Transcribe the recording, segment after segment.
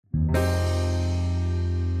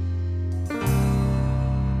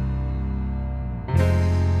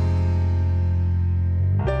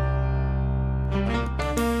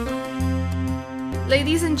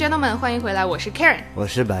Ladies and gentlemen, 欢迎回来，我是 Karen， 我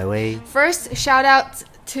是百威。 First, shout out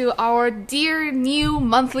to our dear new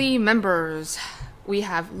monthly members. We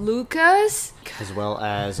have Lucas, As well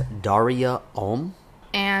as Daria Om.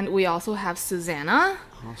 and we also have Susanna.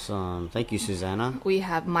 Awesome. Thank you, Susanna. We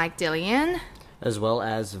have Mike Dillian. As well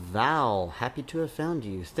as Val. Happy to have found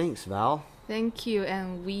you. Thanks, Val. Thank you,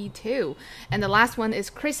 and we too. And the last one is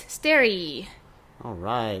Chris Sterry All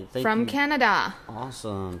right. Thank from you. Canada.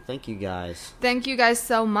 Awesome. Thank you, guys. Thank you guys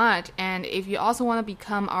so much. And if you also want to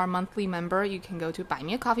become our monthly member, you can go to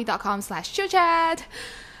buymeacoffee.com/chitchat.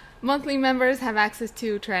 Monthly members have access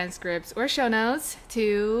to transcripts or show notes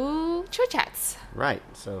to chit chats. Right.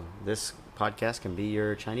 So this podcast can be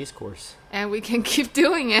your Chinese course. And we can keep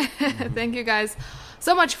doing it. Thank you guys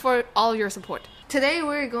so much for all your support. Today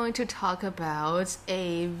we're going to talk about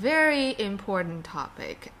a very important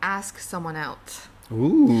topic. Ask someone out.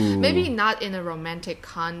 Ooh. Maybe not in a romantic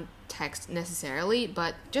context necessarily,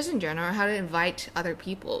 but just in general, how to invite other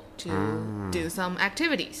people to do some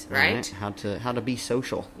activities, right? How to be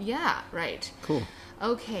social. Yeah, right. Cool.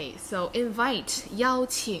 Okay, so invite, 邀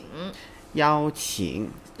请。邀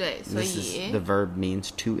请. 对，所 This 以 is, the verb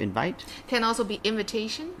means to invite. can also be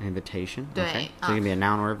invitation. Invitation. 对， Okay. So it can be a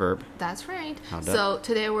noun or a verb. That's right. 好的。 So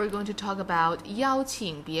today we're going to talk about 邀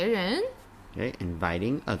请别人 Okay.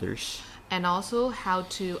 Inviting others. and also how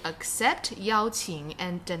to accept 邀请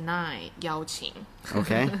and deny 邀请.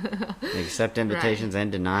 Okay. Accept invitations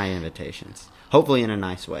and deny invitations. Hopefully in a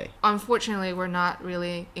nice way. Unfortunately, we're not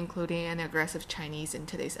really including an aggressive Chinese in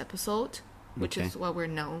today's episode, which Okay. is what we're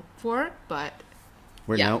known for, but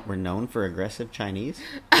We're Yeah. we're known for aggressive Chinese.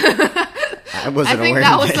 I I wasn't think aware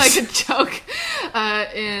that of was this. like a joke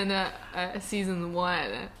in season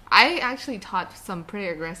 1. I actually taught some pretty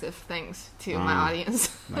aggressive things to my audience.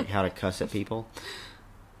 Like how to cuss at people.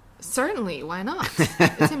 Certainly, why not?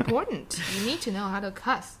 It's important. You need to know how to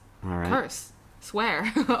cuss, All right. curse,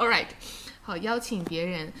 swear. All right. 好，邀请别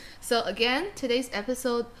人. So again, today's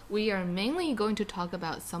episode, we are mainly going to talk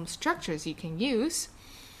about some structures you can use.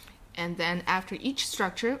 And then after each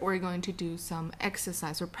structure, we're going to do some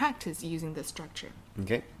exercise or practice using the structure.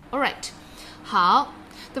 Okay. All right. 好,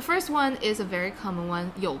 the first one is a very common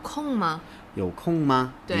one. 有空吗?有空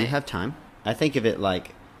吗? Do you 对。 have time? I think of it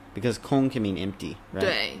like because 空 can mean empty, right?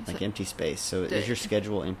 对。 Like So- empty space. So 对。 is your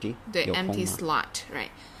schedule empty? 对, 有空吗? empty slot, right?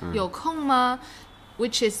 有空吗?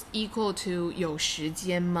 Which is equal to 有时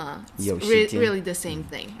间吗? It's 有时间。 really the same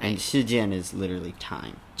thing, right? And 时间 is literally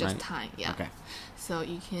time. Just right? time, yeah. Okay. So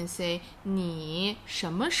you can say 你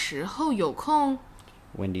什么时候有空?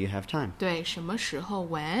 When do you have time? 对，什么时候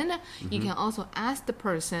when? You can also ask the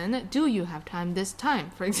person, do you have time this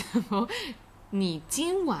time? For example, 你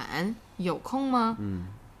今晚有空吗?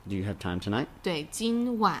 Do you have time tonight? 对，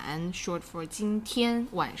今晚 short for 今天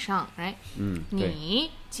晚上 right? 对。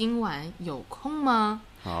你今晚有空吗?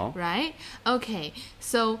 好。 Right? Okay,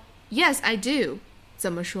 so yes, I do.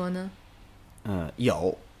 怎么说呢？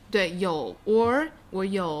有。对，有 or 我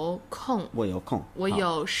有空，我有空。我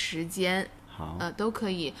有时间，好。都可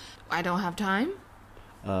以。I don't have time.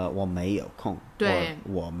 我没有空。对。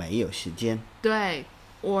我没有时间。对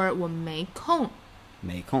or 我没空。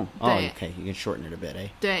没空. Oh, 对。 okay. You can shorten it a bit, eh?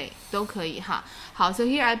 对，都可以哈。好 so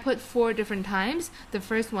here I put 4 different times. The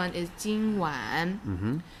first one is 今晚。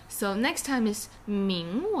So next time is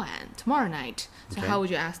明晚 tomorrow night. So Okay. how would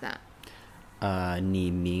you ask that?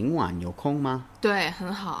 你明晚有空吗? 对，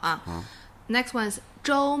很好啊。Next one is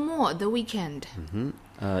周末 the weekend.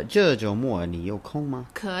 这周末你有空吗?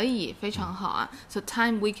 可以，非常好啊。So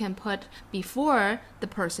time we can put before the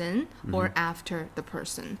person or after the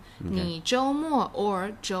person. 你周末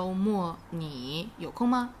or 周末你有空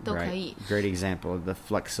吗？都可以。 Right. Great example of the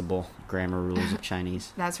flexible grammar rules of Chinese.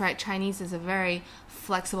 That's right. Chinese is a very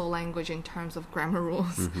flexible language in terms of grammar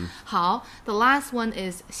rules. 好 the last one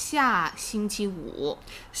is 下星期五。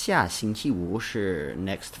下星期五是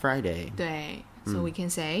next Friday. 对 so we can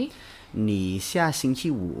say 你下星期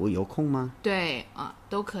五有空吗? 对啊，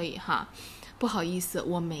都可以哈。不好意思，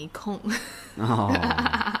我没空。哦。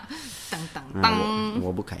当当当。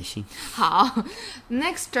我不开心。好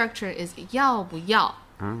next structure is 要不要。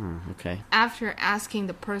Okay. After asking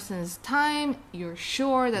the person's time, you're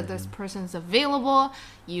sure that this person's available,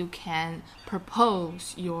 you can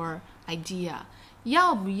propose your idea.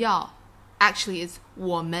 要不要 actually is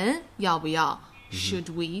我们要不要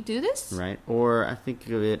Should we do this? Right. Or I think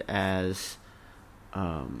of it as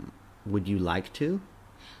would you like to?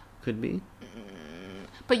 Could be.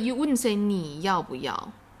 But you wouldn't say 你要不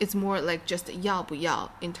要. It's more like just 要不要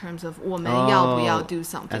in terms of 我们要不要 do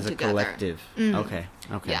something as a together. collective. Okay.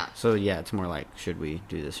 Yeah. So yeah, it's more like should we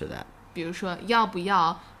do this or that? 比如说要不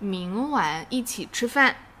要明晚一起吃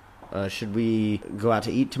饭 Should we go out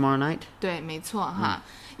to eat tomorrow night? 对，没错哈。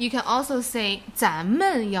You can also say 咱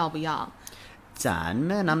们要不要咱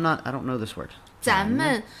们 I don't know this word. 咱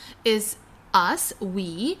们 is us,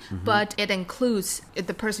 we, but it includes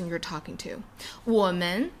the person you're talking to. 我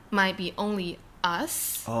们 might be only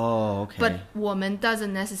us, Oh, okay. but 我们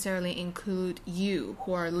doesn't necessarily include you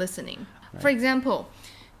who are listening. For example,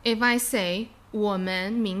 if I say 我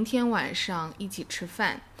们明天晚上一起吃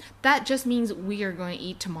饭, that just means we are going to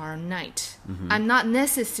eat tomorrow night. I'm not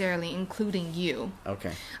necessarily including you.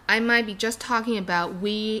 Okay. I might be just talking about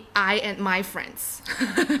I and my friends.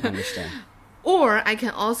 Understand. Or I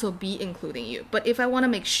can also be including you. But if I want to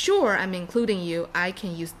make sure I'm including you, I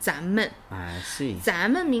can use 咱们. I see. 咱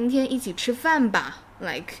们明天一起吃饭吧.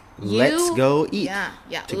 Like you. Let's go eat. Yeah.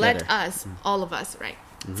 Together. Let us, all of us, right?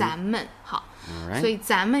 咱们好. All right. 所以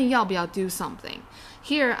咱们要不要 do something?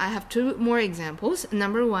 Here I have two more examples.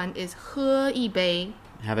 Number one is 喝一杯.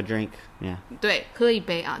 Have a drink. Yeah. 对，喝一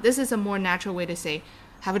杯啊. This is a more natural way to say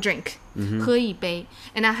have a drink. 喝一杯.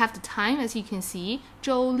 And I have the time, as you can see,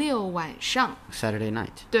 周六晚上. Saturday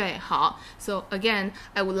night. 对，好. So again,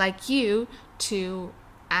 I would like you to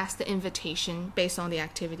ask the invitation based on the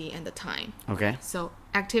activity and the time. Okay. So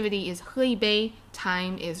activity is 喝一杯,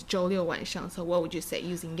 time is 周六晚上. So what would you say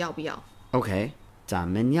using 要不要? Okay. 咱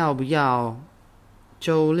们要不要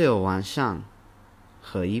周六晚上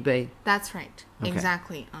喝一杯? That's right. Okay.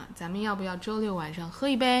 Exactly. 咱们要不要周六晚上喝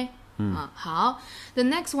一杯? 好. The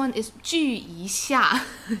next one is 聚一下.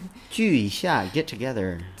 聚一下 get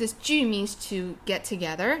together. This 聚 means to get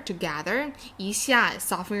together, to gather. 一下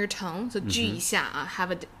soften your tone. So 聚一下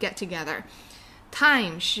have a get together.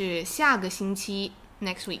 Time 是下个星期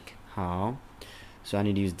next week. 好. So I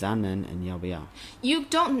need to use 咱们 and 要不要? You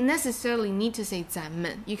don't necessarily need to say 咱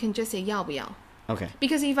们. You can just say 要不要. Okay.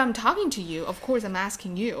 Because if I'm talking to you, of course I'm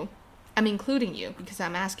asking you. I'm including you because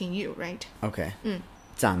I'm asking you, right? Okay.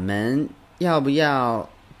 咱们要不要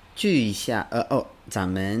聚一下? 咱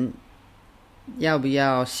们要不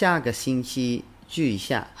要下个星期聚一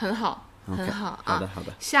下? 很好, Okay. 很好好的，好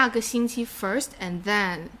的。下个星期 first and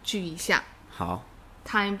then 聚一下. 好.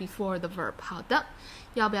 Time before the verb. 好的，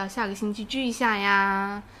要不要下个星期聚一下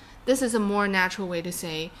呀? This is a more natural way to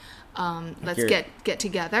say, let's get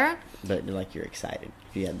together. But like you're excited.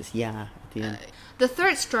 If you have this yeah at the end. The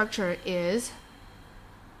third structure is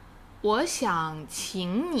我想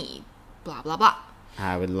请你 blah blah blah.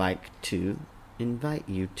 I would like to invite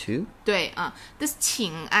you to. 对this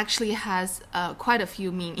请 actually has quite a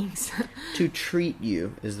few meanings. To treat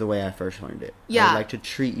you is the way I first learned it. I Yeah. would like to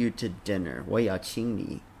treat you to dinner. 我要请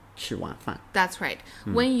你吃晚饭. That's right.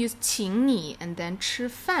 When you use 请你 and then 吃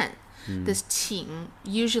饭, this 请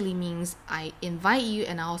usually means I invite you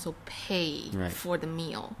and I also pay Right. for the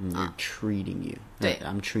meal. You're treating you. 对。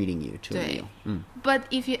 I'm treating you to a 对 meal. But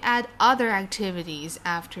if you add other activities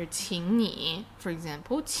after 请你, for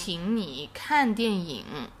example, 请你看电影,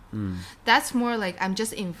 that's more like I'm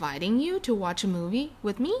just inviting you to watch a movie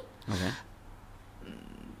with me. Okay.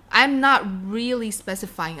 I'm not really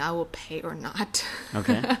specifying I will pay or not.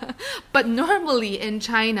 Okay. But normally in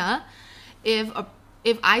China,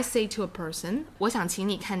 if I say to a person, 我想请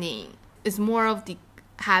你看电影, it's more of the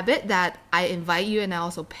habit that I invite you and I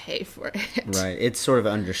also pay for it. Right. It's sort of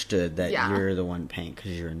understood that Yeah. you're the one paying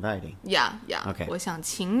because you're inviting. Yeah. Okay. 我想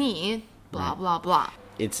请你 blah blah blah.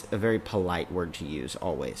 It's a very polite word to use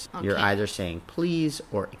always. Okay. You're either saying please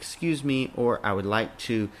or excuse me or I would like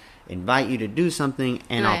to invite you to do something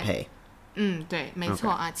and I'll 对。 pay. 对，没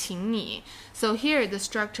错请你. So here the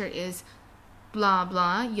structure is blah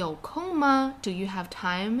blah 有空吗? Do you have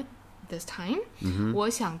time this time? 我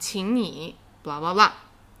想请你 blah blah blah.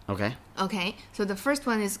 Okay. Okay, so the first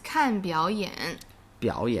one is 看表演.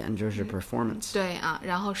 表演就是 performance. 对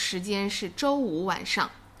然后时间是周五晚上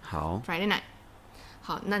好. Friday night.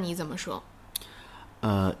 好，那你怎么说？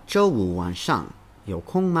周五晚上有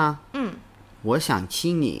空吗？我想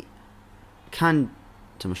请你看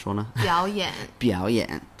怎么说呢？表演。表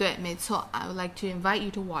演。对，没错。I would like to invite you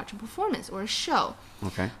to watch a performance or a show.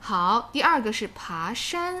 Okay. 好，第二个是爬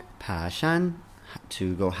山。爬山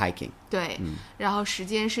to go hiking. 对，然后时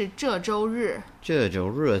间是这周日。这周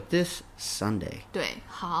日 this Sunday. 对，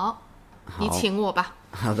好，你请我吧。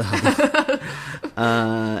好的。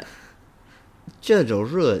这周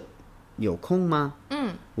日有空吗？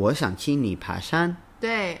我想请你爬山。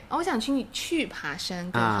对，我想请你去爬山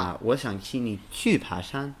更好。我想请你去爬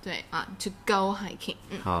山。对to go hiking.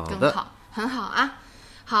 好的。更好，很好啊。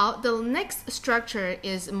好 the next structure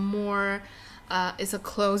is more, is a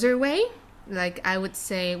closer way. Like I would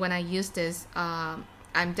say when I use this,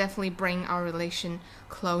 I'm definitely bring our relation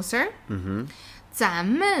closer. 嗯咱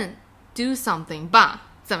们 do something 吧，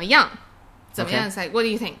怎么样？怎么样 Okay. is like, what do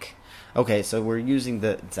you think? Okay, so we're using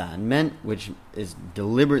the 咱们, which is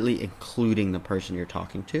deliberately including the person you're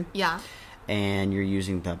talking to. Yeah. And you're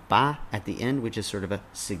using the 吧 at the end, which is sort of a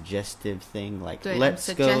suggestive thing, like 对, let's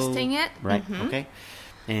I'm go. suggesting it. Right, okay.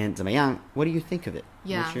 And 怎么样? What do you think of it?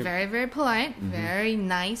 Yeah, What's your- very, very polite, very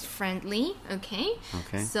nice, friendly. Okay.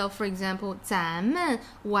 Okay. So, for example, 咱们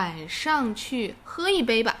晚上去喝一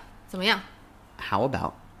杯吧，怎么样？ How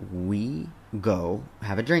about we go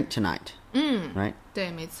have a drink tonight? Right? 对，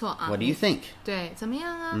没错啊。 What do you think? 对，怎么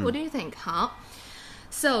样啊？What do you think? 好。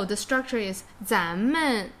So the structure is 咱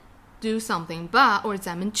们 do something 吧，or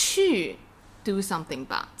咱们去 do something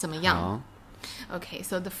吧，怎么样？好。 Okay,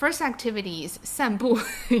 so the first activity is 散步。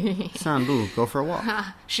散步, go for a walk.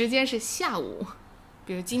 时间是下午，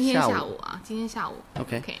比如今天下午啊，今天下午。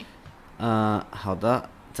 Okay. Okay. 好的，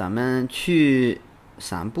咱们去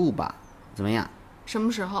散步吧，怎么样？什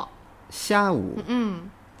么时候？下午。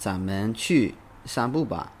咱们去散步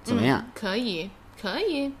吧，怎么样？可以，可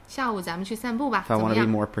以。下午咱们去散步吧， If I 怎 want 么 to be 样？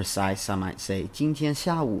 more precise, I might say 今天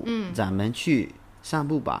下午咱们去散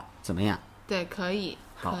步吧，怎么样？对，可以，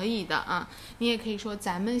好可以的啊。你也可以说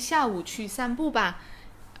咱们下午去散步吧。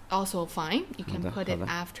Also fine. You can 好的， put it 好的。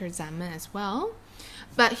 after 咱们 as well.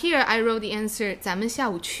 But here I wrote the answer. 咱们下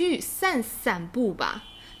午去散步吧，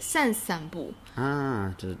散步。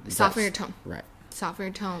啊， Soften your tone. Right. Soften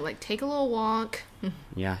your tone, like take a little walk.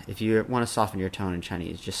 Yeah, if you want to soften your tone in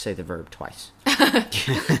Chinese, just say the verb twice.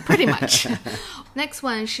 Pretty much. Next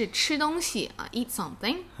one 是吃东西啊，eat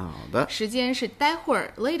something. 好的，时间是待会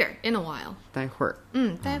儿 later, in a while. 待会儿。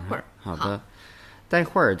待会儿。好的，待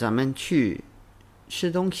会儿咱们去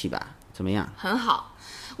吃东西吧，怎么样？很好。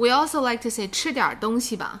We also like to say 吃点东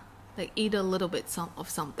西吧，like eat a little bit of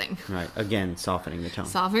something. Right. Again, softening the tone.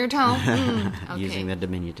 Soften your tone. Using Okay. the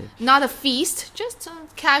diminutive. Not a feast, just a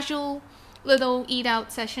casual little eat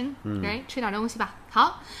out session. Right? 吃点东西吧。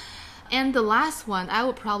好。And the last one, I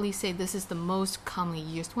would probably say this is the most commonly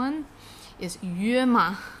used one, is 约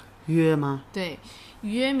吗？约吗？对，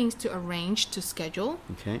约 means to arrange, to schedule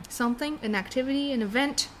Okay. something, an activity, an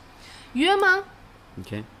event. 约吗？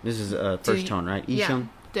 Okay. This is first Do you- tone, right? Yeah. 医生。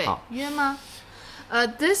对，好。约吗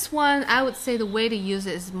？This one, I would say the way to use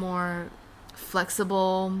it is more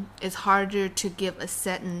flexible. It's harder to give a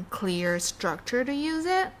set and clear structure to use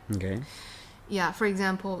it. Okay. Yeah, for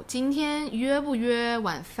example, 今天约不约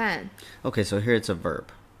晚饭 Okay, so here it's a verb,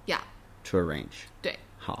 Yeah, to arrange. 对，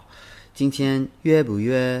好，今天约不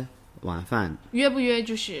约晚饭？约不约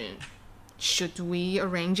就是 should we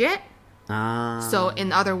arrange it? 啊 So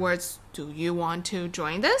in other words, do you want to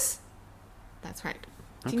join this? That's right.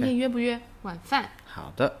 今天约不约晚饭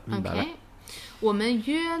好的，明白了。 Okay. 我们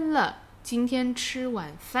约了今天吃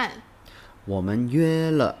晚饭。我们约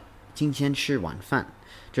了今天吃晚饭，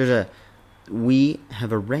就是 we have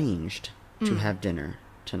arranged to have dinner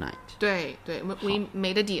tonight. 对对 we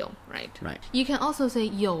made a deal, right? Right. You can also say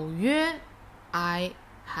有约 I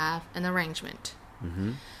have an arrangement.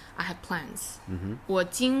 I have plans. 我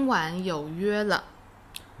今晚有约了。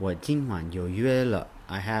我今晚有约了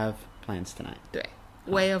I have plans tonight. 对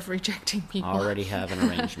way of rejecting people. Already have an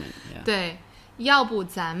arrangement. Yeah. 对，要不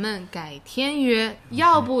咱们改天约。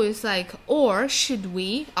要不 is like or should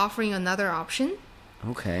we, offering another option.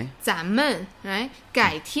 Okay. 咱们 right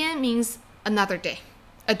改天 means another day,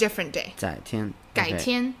 a different day. 改天。改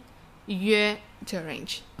天约 to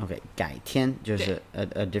arrange. Okay. 改天就是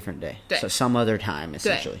a different day. 对 So some other time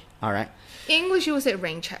essentially. All right. English you would say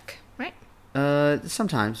rain check, right?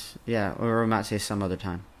 Sometimes, yeah, or we might say some other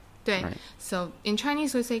time. 对 Right. So in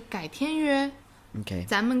Chinese we say 改天约， Okay.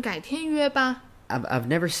 咱们改天约吧。 I've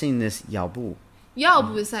never seen this 要不。要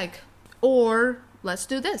不 is like or let's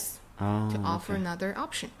do this Oh, to offer okay. another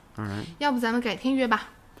option. All right. 要不咱们改天约吧。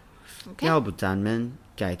Okay. 要不咱们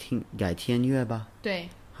改天约吧。对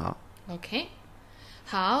好。 Okay.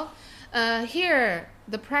 好，here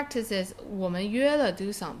the practice is 我们约了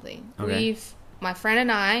do something. Okay. My friend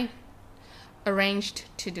and I arranged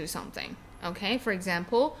to do something. Okay. For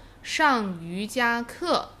example, 上瑜伽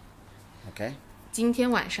课。 Okay. 今天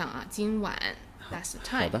晚上啊，今晚 that's the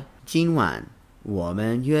好 time. 的。今晚我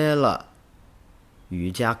们约了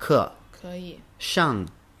瑜伽课，可以，上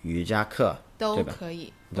瑜伽课，都对吧？可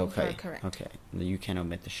以，都可以。 both are correct. Okay. You can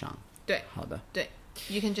omit the 上。对好的。对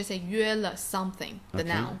，you can just say 约了 something. The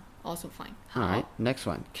Okay. noun also fine. All 好 right. Next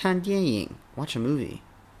one. 看电影 watch a movie.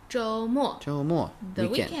 周末周末 the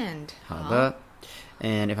weekend. weekend. 好的。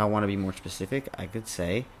And if I want to be more specific, I could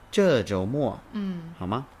say 这周末。好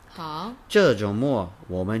吗？好，这周末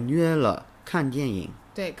我们约了看电影。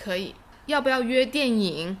对，可以。要不要约电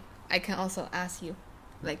影 I can also ask you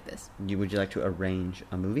like this. Would you like to arrange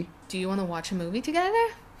a movie? Do you want to watch a movie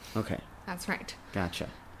together? Okay. That's right. Gotcha.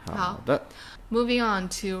 好的 Moving on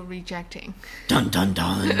to rejecting. Dun dun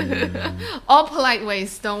dun. All polite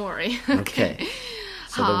ways, don't worry. Okay.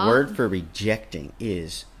 So the 好 word for rejecting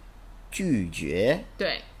is 拒绝.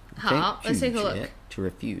对 Okay? 好 let's take a 拒绝 look. To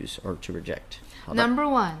refuse or to reject. 好的 Number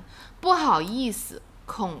 1, 不好意思，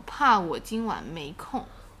恐怕我今晚没空。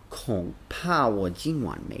恐怕我今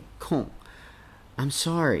晚没空. I'm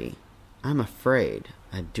sorry. I'm afraid.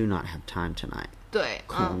 I do not have time tonight. 对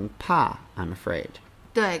恐怕 I'm afraid.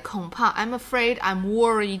 对，恐怕 I'm afraid, I'm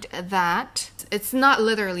worried that. It's not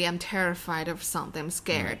literally I'm terrified of something, I'm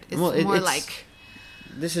scared. It's Well, more it's- like...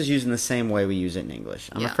 This is used in the same way we use it in English.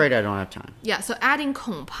 I'm Yeah. afraid I don't have time. Yeah, so adding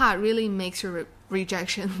恐怕 really makes your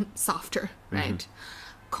rejection softer, right?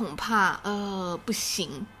 恐怕不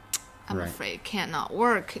行 I'm Right. afraid cannot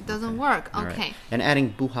work. It doesn't work. All right. Okay. And adding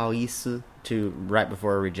不好意思 to right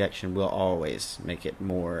before a rejection will always make it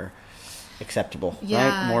more acceptable, Yeah,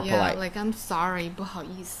 right? More yeah, polite. like I'm sorry, 不好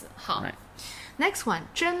意思。好 Right. Next one,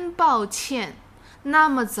 真抱歉，那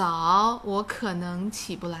么早我可能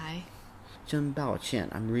起不来。真抱歉.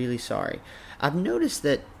 I'm really sorry. I've noticed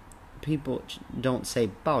that people don't say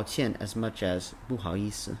抱歉 as much as 不好意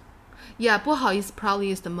思. Yeah, 不好意思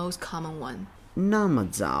probably is the most common one. 那么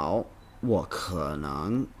早我可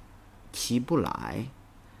能起不来.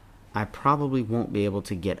 I probably won't be able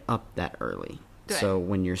to get up that early. 对 So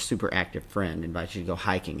when your super active friend invites you to go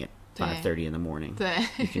hiking at 对 5:30 in the morning, 对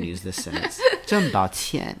you can use this sentence. 真抱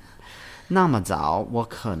歉，那么早我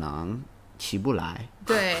可能起不来。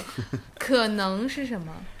对，可能是什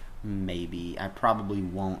么？ Maybe I probably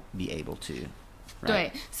won't be able to. Right?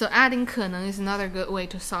 对 so adding 可能 is another good way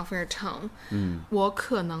to soften your tone. 我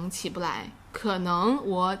可能起不来，可能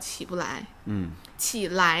我起不来。起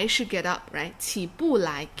来是 get up, right? 起不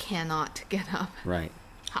来 cannot get up. Right.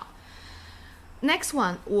 好 Next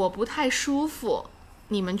one, 我不太舒服，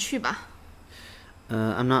你们去吧。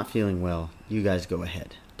 I'm not feeling well. You guys go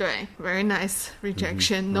ahead. 对 very nice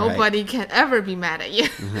rejection. Right. Nobody can ever be mad at you.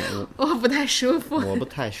 我不太舒服。我不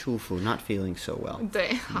太舒服, not feeling so well.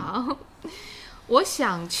 对，好。我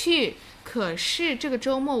想去，可是这个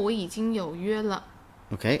周末我已经有约了。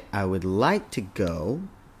 Okay, I would like to go,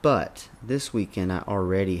 but this weekend I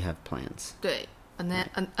already have plans. 对 and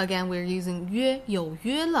then again we're using 约有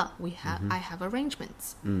约了 I have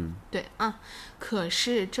arrangements. 对啊，可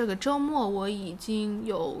是这个周末我已经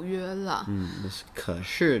有约了。this 可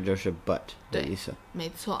是就是 but 的对意思。没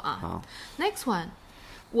错啊。好 Next one,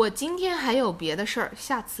 我今天还有别的事儿，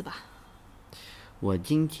下次吧。我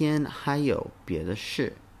今天还有别的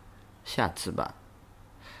事，下次吧。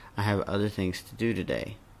I have other things to do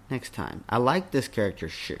today. Next time. I like this character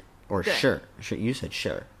是 or 对 sure. You said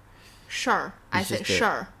sure. Sure, I It's say just a-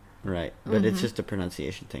 sure. Right. But it's just a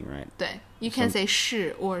pronunciation thing, right? 对 you can say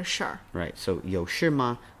是 or sure. Right. So 有事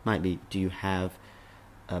吗 might be do you have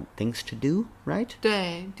things to do, right?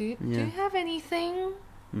 对 do you Yeah. have anything?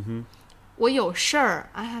 我有事儿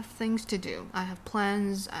I have things to do. I have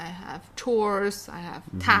plans, I have chores, I have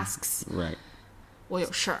tasks. Right. 我有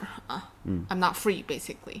事儿啊 I'm not free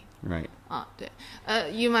basically. Right. 啊对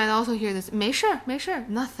you might also hear this 没事儿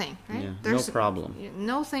nothing, right? Yeah, no There's problem.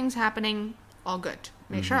 no things happening, all good.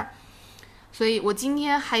 没事儿所以我今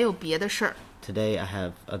天还有别的事儿 Today I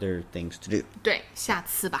have other things to do. 对下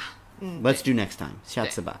次吧 Let's do next time. 下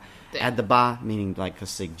次吧. 对 Add the ba meaning like a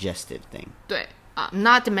suggested thing. 对 I'm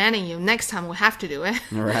not demanding you next time we have to do it.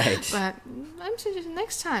 Right. But I'm suggesting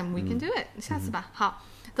next time we can do it. 下次吧好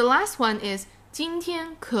The last one is 今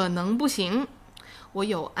天可能不行我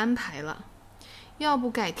有安排了要不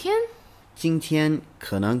改天今天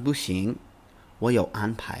可能不行我有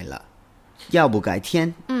安排了要不改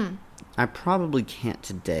天 I probably can't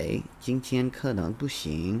today 今天可能不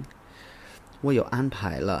行我有安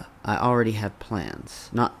排了 I already have plans.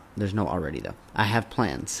 Not, there's no already though. I have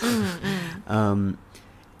plans.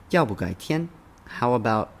 要不改天 How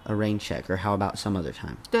about a rain check or how about some other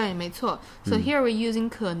time? 对没错 So here we're using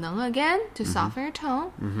可能 again to soften your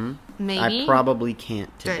tone. Maybe I probably can't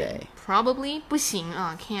对 today. Probably 不行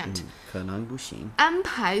啊 can't. 可能不行安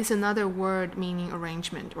排 is another word meaning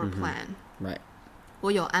arrangement or plan. Right.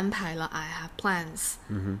 我有安排了 I have plans.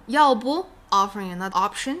 要不 offering another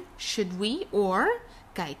option. Should we or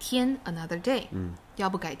改天 another day. 要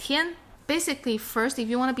不改天 Basically, first, if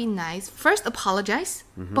you want to be nice, first apologize.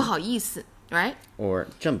 不好意思 right? Or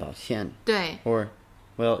真抱歉对 Or,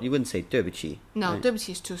 well, you wouldn't say 对不起 No, right? 对不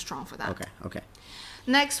起 is too strong for that. Okay.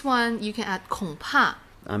 Next one, you can add 恐怕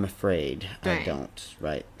I'm afraid I 对 don't,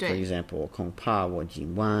 right? 对 For example, 恐怕我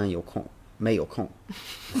今晚有空没有空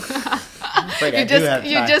afraid I do have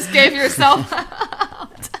time. You just gave yourself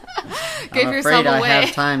out. Gave I'm yourself afraid away. I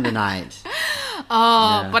have time tonight.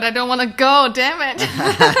 Oh, Yeah. but I don't want to go, damn it.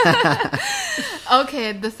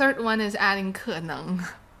 Okay, the third one is adding 可能.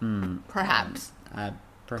 Perhaps.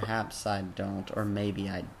 Perhaps I don't, or maybe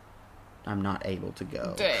I'm not able to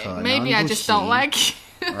go. 对, maybe I just don't like you.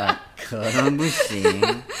 Right. 可能不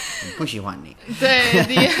行，不喜欢你。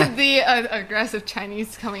the aggressive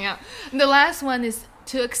Chinese coming out. The last one is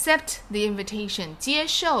to accept the invitation. 接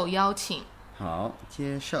受邀请. 好，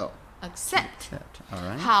接受。Accept. All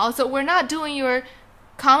right. 好, so we're not doing your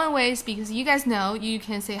common ways because you guys know you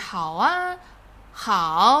can say 好啊,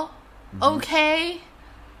好, okay,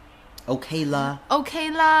 Okay 啦。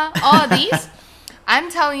 okay la, all of these. I'm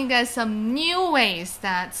telling you guys some new ways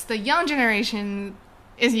that the young generation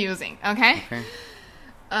is using, okay? Okay.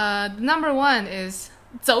 Number one is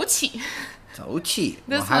走起.走起，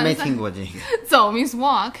 This 我还没 one is 听过这个。走 means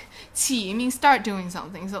walk, 起 means start doing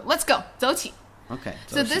something. So let's go, 走起. Okay.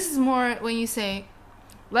 So 走起 this is more when you say,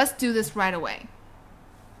 let's do this right away.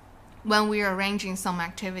 When we are arranging some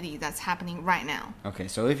activity that's happening right now. Okay,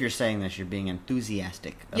 so if you're saying this, you're being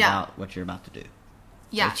enthusiastic about Yeah. what you're about to do.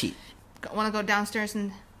 Yeah. 走起 Want to go downstairs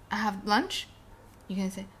and have lunch? You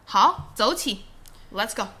can say, 好,走起.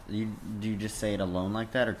 Let's go. Do you just say it alone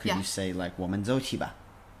like that, or could Yeah. you say like 我们走起吧?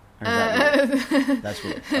 Or is that weird? That's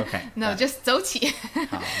weird. Okay. No, just 走起.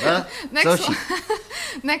 好的， Next 走起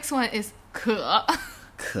one. Next one is 可,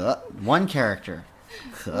 可 one character.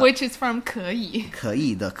 可 which is from 可以. 可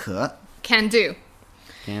以的可 Can do.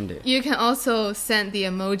 can do. You can also send the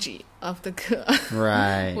emoji of the 可.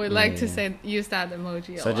 Right. We yeah, like to yeah. use that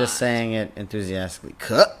emoji a So lot. just saying it enthusiastically.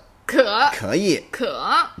 可可可以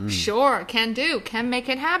Sure, can do, can make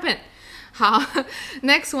it happen. 好,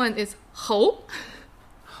 next one is 侯.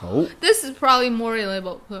 侯 This is probably more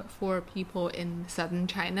relatable for people in southern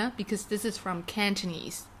China because this is from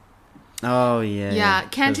Cantonese. Oh yeah. Yeah,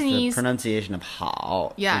 'cause Cantonese- The pronunciation of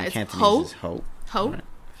好 Yeah, in it's Cantonese hou. is 侯 Ho. Right.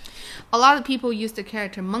 A lot of people use the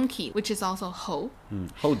character monkey, which is also 侯.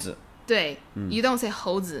 猴子 对, you don't say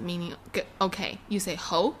猴子 meaning okay. You say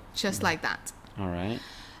侯 just like that. All right.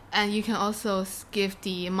 And you can also give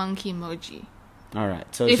the monkey emoji. All right.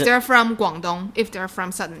 So If it's they're from Guangdong, if they're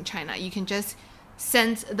from southern China, you can just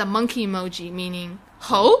send the monkey emoji meaning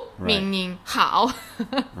侯 Right. meaning 好.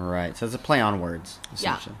 all right. So it's a play on words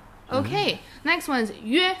Yeah. essentially. Okay. Next one is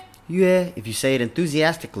约. Yeah, if you say it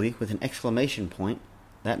enthusiastically with an exclamation point,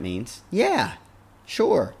 that means yeah,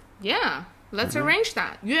 sure. Yeah. Let's arrange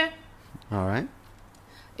that. 约. All right.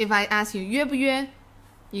 If I ask you 约不约,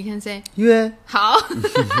 you can say 约好.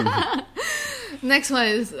 Next one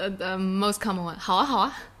is the most common one. 好啊好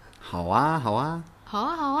啊.好啊好啊好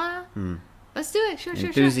啊好啊. Let's do it. Sure.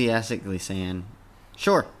 enthusiastically saying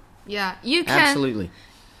sure, Yeah. You can. absolutely.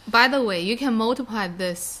 By the way, you can multiply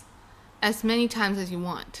this as many times as you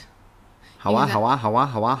want. 好啊因为好啊好啊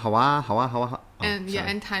好啊好啊好啊好啊好 And yeah, sorry.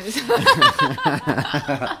 and times.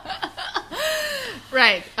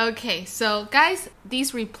 Right. Okay. So, guys,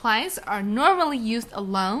 these replies are normally used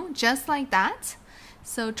alone, just like that.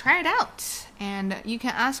 So try it out, and you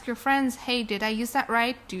can ask your friends, "Hey, did I use that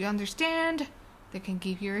right? Do you understand?" They can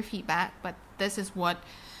give you your feedback. But this is what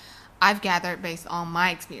I've gathered based on my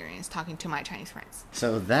experience talking to my Chinese friends.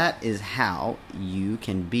 So that is how you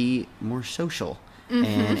can be more social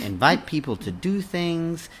and invite people to do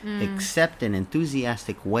things, accept in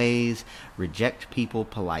enthusiastic ways, reject people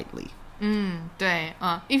politely. 对,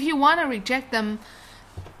 if you want to reject them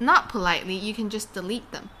not politely, you can just delete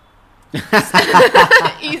them.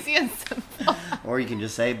 Easy and simple. Or you can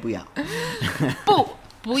just say 不要.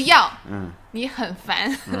 不要, 你很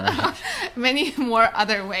烦. Many more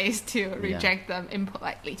other ways to reject them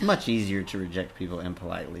impolitely. It's much easier to reject people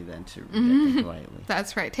impolitely than to reject them politely.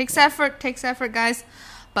 That's right. Takes effort, guys.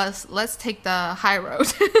 But let's take the high road.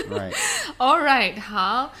 Right. All right.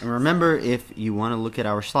 好. And remember, if you want to look at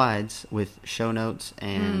our slides with show notes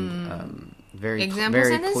and very Example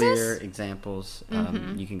sentences? clear examples,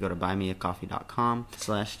 you can go to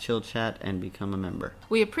buymeacoffee.com/chillchat and become a member.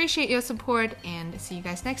 We appreciate your support and see you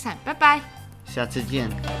guys next time. Bye bye. 下次见.